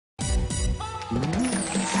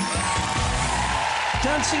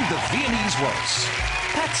Dancing the Viennese Waltz,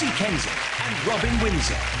 Patsy Kensit and Robin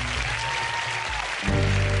Windsor.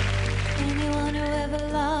 Anyone who ever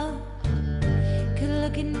loved could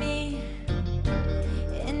look at me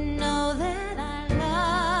and know that I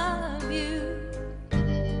love you.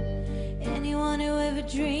 Anyone who ever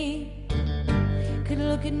dreamed could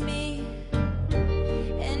look at me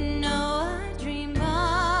and know I dream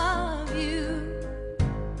of you,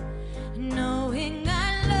 knowing I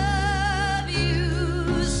love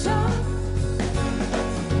you so.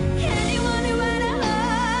 Anyone who had a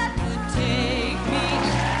heart could take me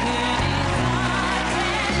in his arms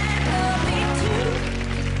and love me too.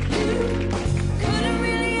 You couldn't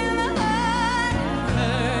really ever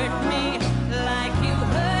hurt me like you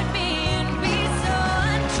hurt me and be so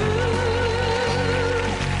untrue.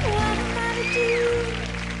 What am I to do?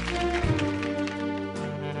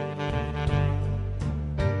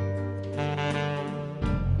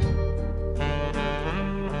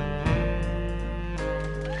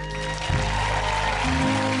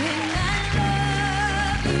 Knowing I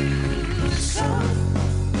love you so.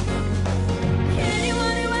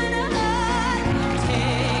 Anyone who had a heart could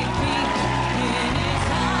take me in his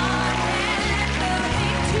arms and love me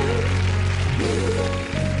too. You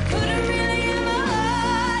couldn't really ever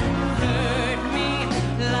hurt me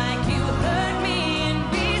like you hurt me and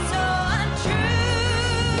be so untrue. Anyone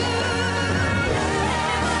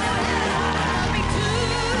who had love me too,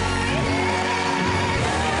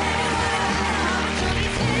 surely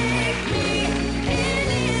take me in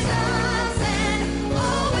his arms and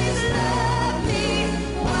always love me.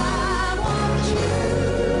 Why won't you?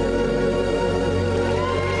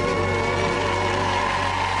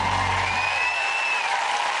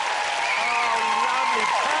 Oh, lovely,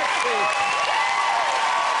 Patsy.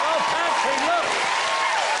 Oh, Patsy, look.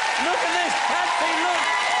 Look at this, Patsy, look.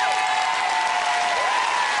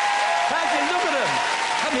 Patsy, look at them.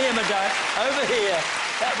 Come here, madame. Over here.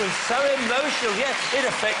 That was so emotional. Yeah, it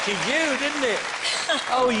affected you, didn't it?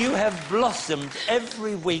 Oh, you have blossomed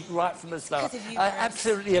every week right from the start. Because of you,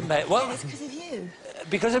 Absolutely amazing. Well, It's because of you.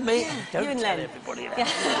 because of me? Yeah, Don't you and tell Len. everybody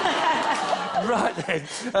that. Right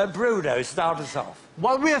then. Bruno, start us off.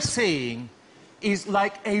 What we are seeing is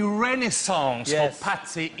like a renaissance Yes. for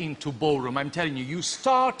Patsy into ballroom. I'm telling you, you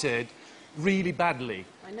started really badly.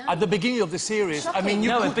 I know. At the beginning of the series, I mean, you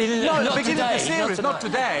No, could... at the beginning- no, at the not beginning of the today, series, not not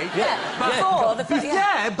today. Yeah, But before the first...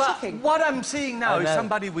 yeah, but shocking. what I'm seeing now I is know.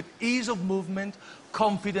 somebody with ease of movement,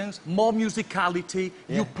 confidence, more musicality.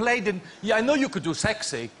 You played in... Yeah, I know you could do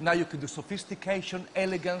sexy. Now you could do sophistication,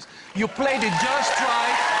 elegance. You played it just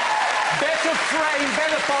right. Better frame,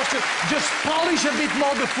 better posture. Just polish a bit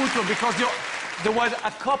more the footwork because there was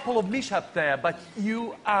a couple of mishaps there, but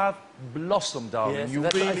you have blossomed, darling. Yes, you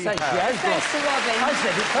that's what I really said. have. She has Thanks to Robin. I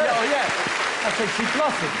said it first. Oh, yeah. I said she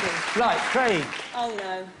blossomed. Right, Craig. Oh,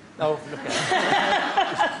 no. Oh, look at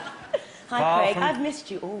Hi, Far Craig. from- I've missed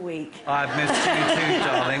you all week. I've missed you too,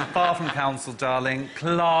 darling. Far from council, darling.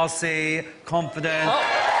 Classy, confident. Oh.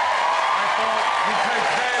 I thought you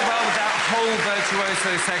coped very well with that whole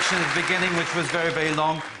virtuoso section at the beginning, which was very, very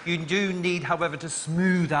long. You do need, however, to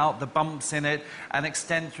smooth out the bumps in it and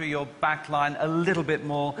extend through your back line a little bit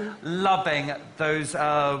more. Loving those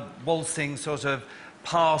waltzing sort of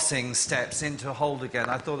passing steps into hold again.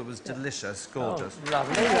 I thought it was delicious, gorgeous. Oh,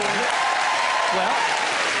 lovely. Well,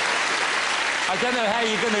 I don't know how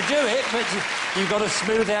you're going to do it, but you've got to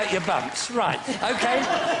smooth out your bumps. Right, OK?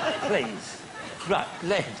 Please. Right,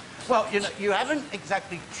 Len. Well, you know, you haven't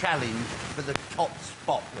exactly challenged for the top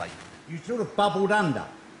spot, Blake. You sort of bubbled under.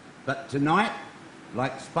 But tonight,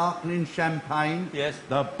 like sparkling champagne, Yes.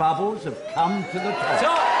 the bubbles have come to the top.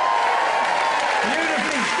 Top!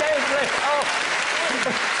 Beautifully said, Len. Oh.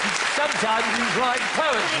 Sometimes it's like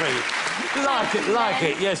poetry. Like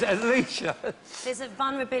it, yes, Alicia. There's a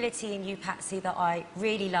vulnerability in you, Patsy, that I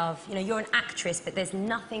really love. You know, you're an actress, but there's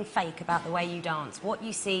nothing fake about the way you dance. What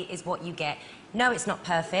you see is what you get. No, it's not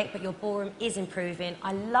perfect, but your ballroom is improving.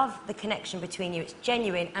 I love the connection between you. It's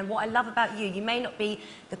genuine. And what I love about you, you may not be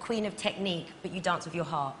the queen of technique, but you dance with your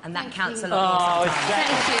heart, and that counts a lot. Oh, more sometimes.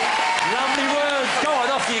 exactly. Lovely words. Go on,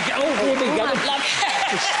 off you go. Oh, here we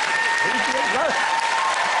go.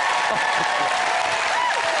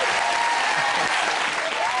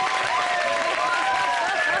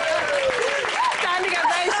 Standing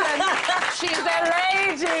ovation. She's a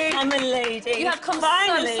lady. I'm a lady. You have come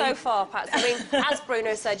Finally. so far, Patsy. I mean, as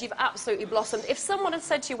Bruno said, you've absolutely blossomed. If someone had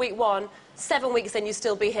said to you week one, 7 weeks in, you'd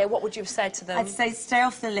still be here, what would you have said to them? I'd say stay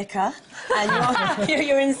off the liquor, and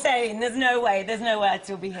you're insane. There's no way I'd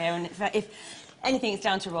still be here. And if anything's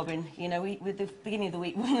down to Robin. You know, with the beginning of the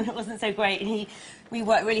week, it wasn't so great, and we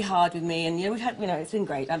worked really hard with me, and you know, it's been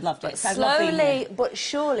great. I've loved it. So I've loved being Slowly here. but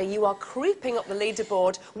surely, you are creeping up the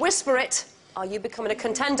leaderboard. Whisper it. Are you becoming a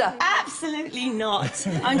contender? Absolutely not.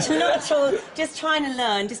 I'm not at all. Just trying to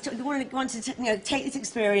learn. Just want to you know, take this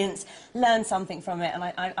experience, learn something from it, and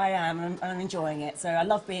I am, and I'm enjoying it. So I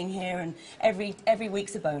love being here, and every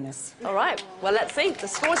week's a bonus. All right. Well, let's see. The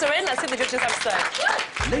scores are in. Let's see what the judges have to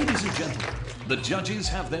say. Ladies and gentlemen, the judges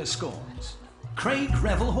have their scores. Craig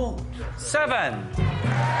Revel Hall. 7.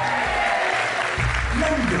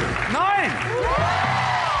 London. 9.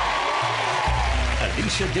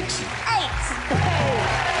 Alicia Dixon. 8.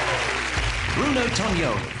 Bruno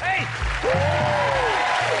Tognoli. 8.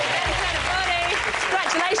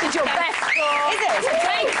 Congratulations, your best score. Is it? To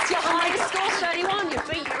date, your highest score, 31. You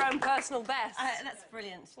beat your own personal best. That's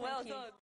brilliant. Well Thank you. done.